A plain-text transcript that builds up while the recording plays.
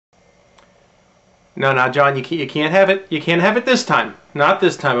No, no, John, you can't have it. You can't have it this time. Not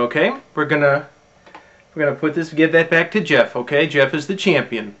this time, okay? We're gonna put this, give that back to Jeff, okay? Jeff is the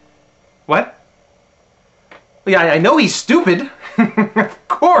champion. What? Yeah, I know he's stupid. Of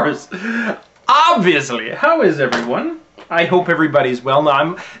course. Obviously. How is everyone? I hope everybody's well.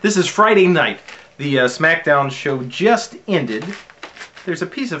 Now, this is Friday night. The SmackDown show just ended. There's a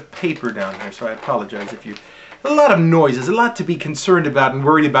piece of paper down there, so I apologize if you... A lot of noises, a lot to be concerned about and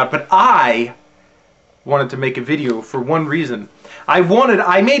worried about, but I wanted to make a video for one reason.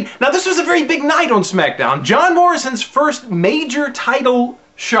 Now this was a very big night on SmackDown. John Morrison's first major title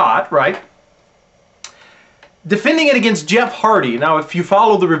shot, right? Defending it against Jeff Hardy. Now if you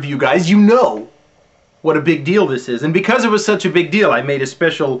follow the review, guys, you know what a big deal this is. And because it was such a big deal, I made a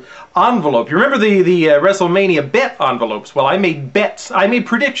special envelope. You remember the WrestleMania bet envelopes? Well, I made bets. I made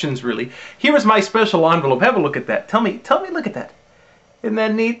predictions, really. Here is my special envelope. Have a look at that. Tell me, look at that. Isn't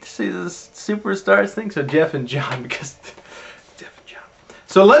that neat? See the superstars thing? So Jeff and John, because Jeff and John.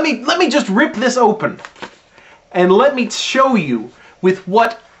 So let me just rip this open, and let me show you with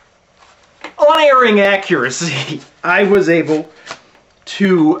what unerring accuracy I was able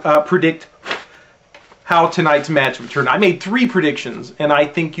to predict how tonight's match would turn. I made 3 predictions, and I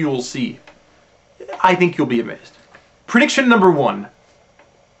think you'll see. I think you'll be amazed. Prediction number 1.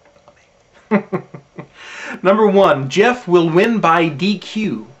 Number 1, Jeff will win by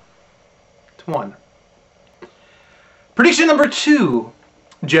DQ. It's 1. Prediction number 2,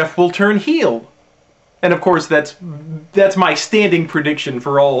 Jeff will turn heel. And of course, that's my standing prediction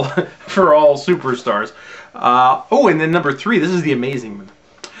for all superstars. Oh, and then number 3, this is the amazing one.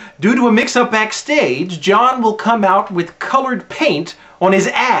 Due to a mix-up backstage, John will come out with colored paint on his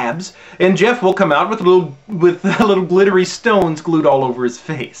abs, and Jeff will come out with little glittery stones glued all over his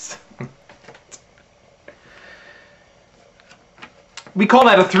face. We call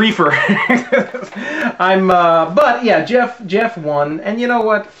that a threefer. But yeah, Jeff won, and you know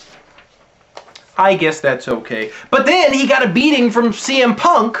what? I guess that's okay. But then he got a beating from CM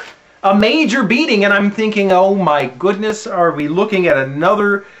Punk, a major beating, and I'm thinking, oh my goodness, are we looking at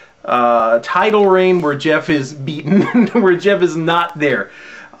another title reign where Jeff is beaten, where Jeff is not there?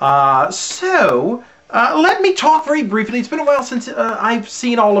 Let me talk very briefly. It's been a while since I've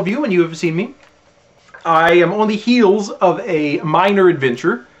seen all of you, and you have seen me. I am on the heels of a minor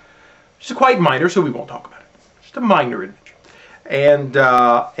adventure. Just quite minor, so we won't talk about it. Just a minor adventure.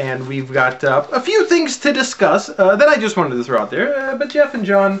 And we've got a few things to discuss that I just wanted to throw out there. But Jeff and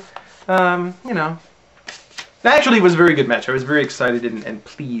John, you know, actually it was a very good match. I was very excited and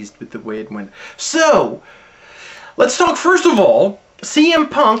pleased with the way it went. So, let's talk first of all, CM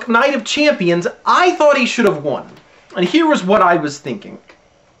Punk, Night of Champions. I thought he should have won. And here was what I was thinking.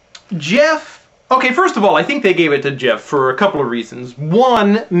 Jeff... Okay, first of all, I think they gave it to Jeff for a couple of reasons.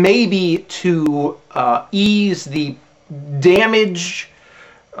 One, maybe to ease the damage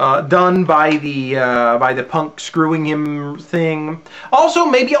done by the Punk screwing him thing. Also,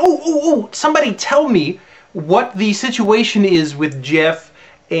 maybe somebody tell me what the situation is with Jeff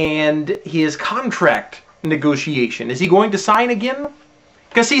and his contract negotiation. Is he going to sign again?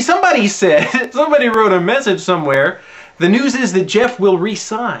 Because see, somebody wrote a message somewhere. The news is that Jeff will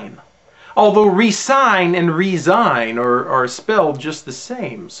re-sign. Although re-sign and resign are spelled just the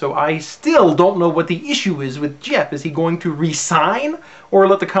same. So I still don't know what the issue is with Jeff. Is he going to resign or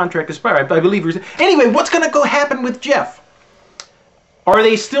let the contract expire? I believe anyway, what's going to happen with Jeff? Are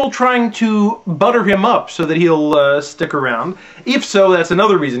they still trying to butter him up so that he'll stick around? If so, that's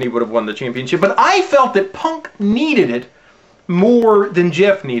another reason he would have won the championship. But I felt that Punk needed it more than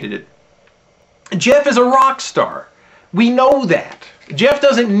Jeff needed it. Jeff is a rock star. We know that. Jeff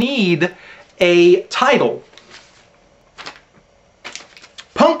doesn't need a title.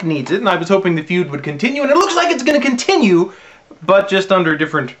 Punk needs it, and I was hoping the feud would continue, and it looks like it's going to continue, but just under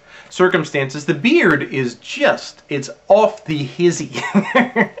different circumstances. The beard is it's off the hizzy.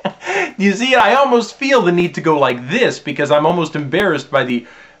 You see, I almost feel the need to go like this, because I'm almost embarrassed by the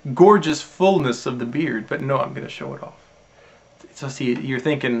gorgeous fullness of the beard, but no, I'm going to show it off. So see, you're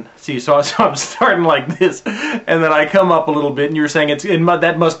thinking, so I'm starting like this, and then I come up a little bit, and you're saying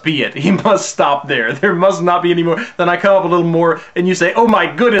that must be it. He must stop there. There must not be any more. Then I come up a little more, and you say, oh my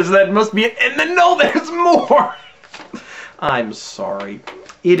goodness, that must be it. And then no, there's more. I'm sorry.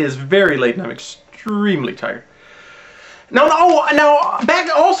 It is very late, and I'm extremely tired. Now back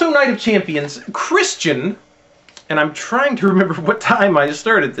also Night of Champions, Christian. And I'm trying to remember what time I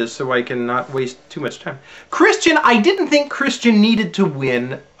started this so I can not waste too much time. Christian, I didn't think Christian needed to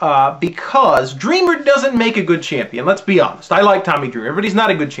win because Dreamer doesn't make a good champion. Let's be honest. I like Tommy Dreamer, but he's not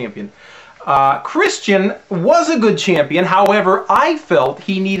a good champion. Christian was a good champion. However, I felt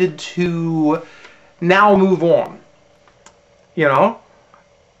he needed to now move on? You know?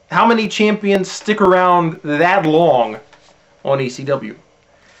 How many champions stick around that long on ECW?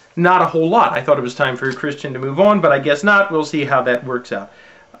 Not a whole lot. I thought it was time for Christian to move on, but I guess not. We'll see how that works out.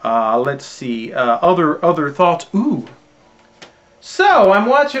 Let's see. Other thoughts. Ooh. So, I'm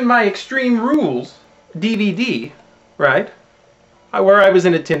watching my Extreme Rules DVD, right? Where I was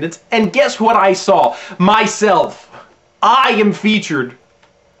in attendance. And guess what I saw? Myself. I am featured.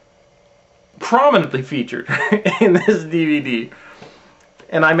 Prominently featured in this DVD.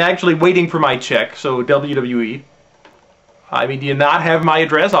 And I'm actually waiting for my check, so WWE. I mean, do you not have my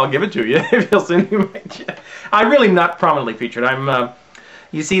address? I'll give it to you if you'll send me my check. I'm really not prominently featured.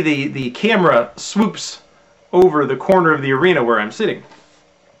 You see the camera swoops over the corner of the arena where I'm sitting.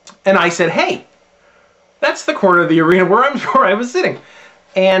 And I said, hey, that's the corner of the arena where I was sitting.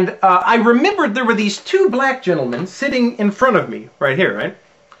 And I remembered there were these two black gentlemen sitting in front of me, right here, right?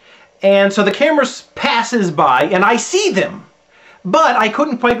 And so the camera passes by, and I see them. But I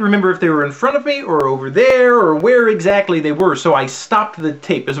couldn't quite remember if they were in front of me or over there or where exactly they were. So I stopped the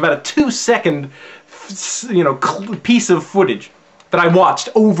tape. It was about a 2-second, piece of footage that I watched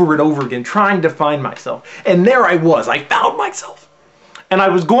over and over again, trying to find myself. And there I was. I found myself. And I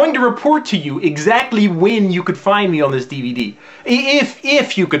was going to report to you exactly when you could find me on this DVD.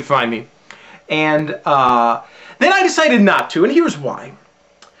 If you could find me. And then I decided not to, and here's why.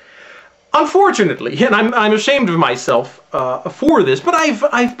 Unfortunately, and I'm ashamed of myself for this, but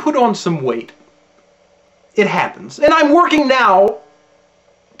I've put on some weight. It happens. And I'm working now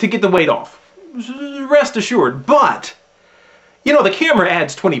to get the weight off. Rest assured. But, you know, the camera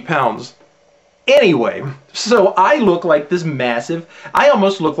adds 20 pounds anyway. So I look like this massive, I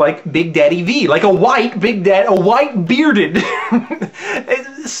almost look like Big Daddy V, like a white bearded.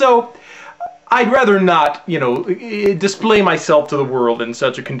 So I'd rather not, display myself to the world in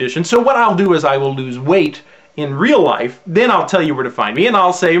such a condition. So what I'll do is I will lose weight in real life. Then I'll tell you where to find me. And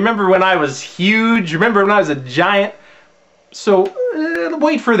I'll say, remember when I was huge? Remember when I was a giant? So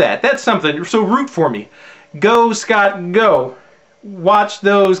wait for that. That's something. So root for me. Go, Scott, go. Watch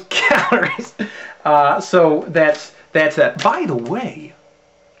those calories. So that's that. By the way,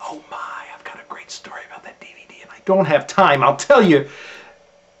 oh my, I've got a great story about that DVD. And I don't have time. I'll tell you.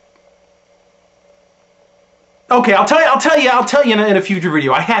 Okay, I'll tell you in a future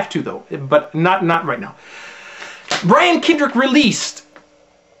video. I have to though, but not right now. Brian Kendrick released.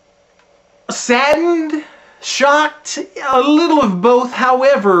 Saddened, shocked, a little of both.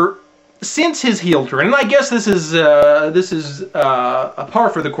 However, since his heel turn, and I guess this is a par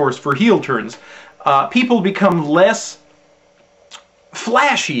for the course for heel turns, people become less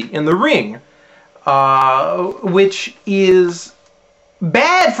flashy in the ring, which is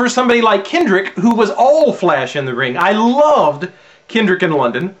bad for somebody like Kendrick, who was all flash in the ring. I loved Kendrick in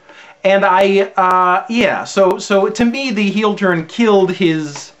London, and so to me the heel turn killed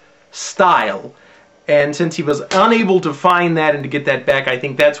his style, and since he was unable to find that and to get that back, I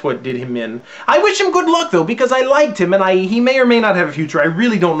think that's what did him in. I wish him good luck though, because I liked him, and he may or may not have a future. I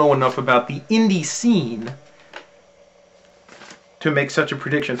really don't know enough about the indie scene to make such a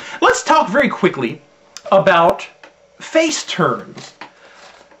prediction. Let's talk very quickly about face turns.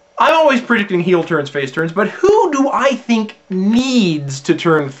 I'm always predicting heel turns, face turns, but who do I think needs to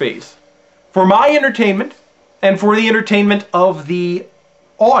turn face? For my entertainment, and for the entertainment of the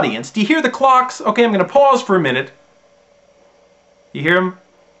audience. Do you hear the clocks? Okay, I'm going to pause for a minute. You hear them?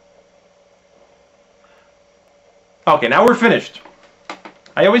 Okay, now we're finished.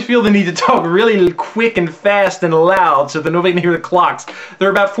 I always feel the need to talk really quick and fast and loud so that nobody can hear the clocks. There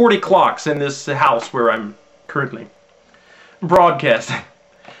are about 40 clocks in this house where I'm currently broadcasting.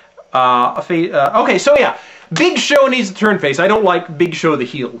 Okay, so yeah, Big Show needs to turn face. I don't like Big Show the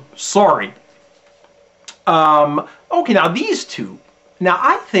heel. Sorry. Okay, now these two. Now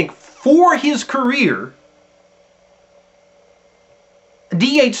I think for his career,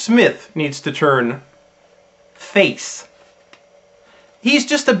 D.H. Smith needs to turn face. He's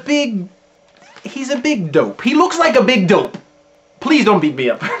just he's a big dope. He looks like a big dope. Please don't beat me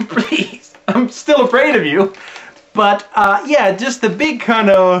up. Please. I'm still afraid of you. But, yeah, just the big kind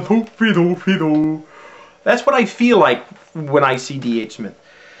of fido. That's what I feel like when I see D.H. Smith.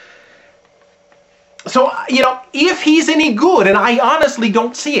 So, if he's any good, and I honestly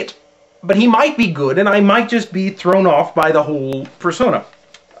don't see it, but he might be good, and I might just be thrown off by the whole persona.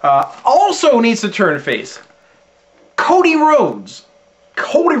 Also needs to turn face. Cody Rhodes.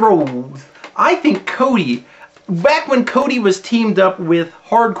 Cody Rhodes. I think Cody, back when Cody was teamed up with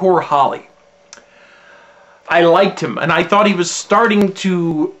Hardcore Holly, I liked him, and I thought he was starting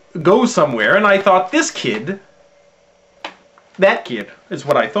to go somewhere, and I thought this kid, that kid, is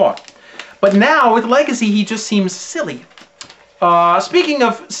what I thought. But now, with Legacy, he just seems silly. Speaking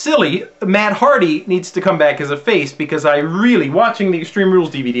of silly, Matt Hardy needs to come back as a face, because I really, watching the Extreme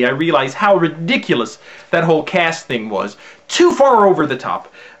Rules DVD, I realized how ridiculous that whole cast thing was. Too far over the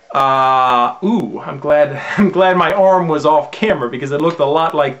top. I'm glad my arm was off camera, because it looked a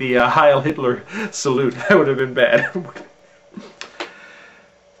lot like the Heil Hitler salute. That would have been bad.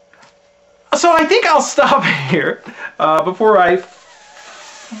 So I think I'll stop here before I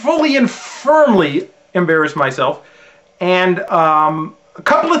fully and firmly embarrass myself. And a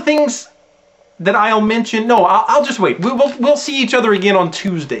couple of things that I'll mention. No, I'll just wait. We'll see each other again on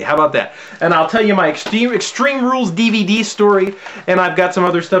Tuesday. How about that? And I'll tell you my Extreme Rules DVD story. And I've got some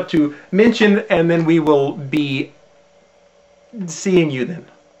other stuff to mention. And then we will be seeing you then.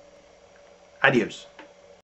 Adios.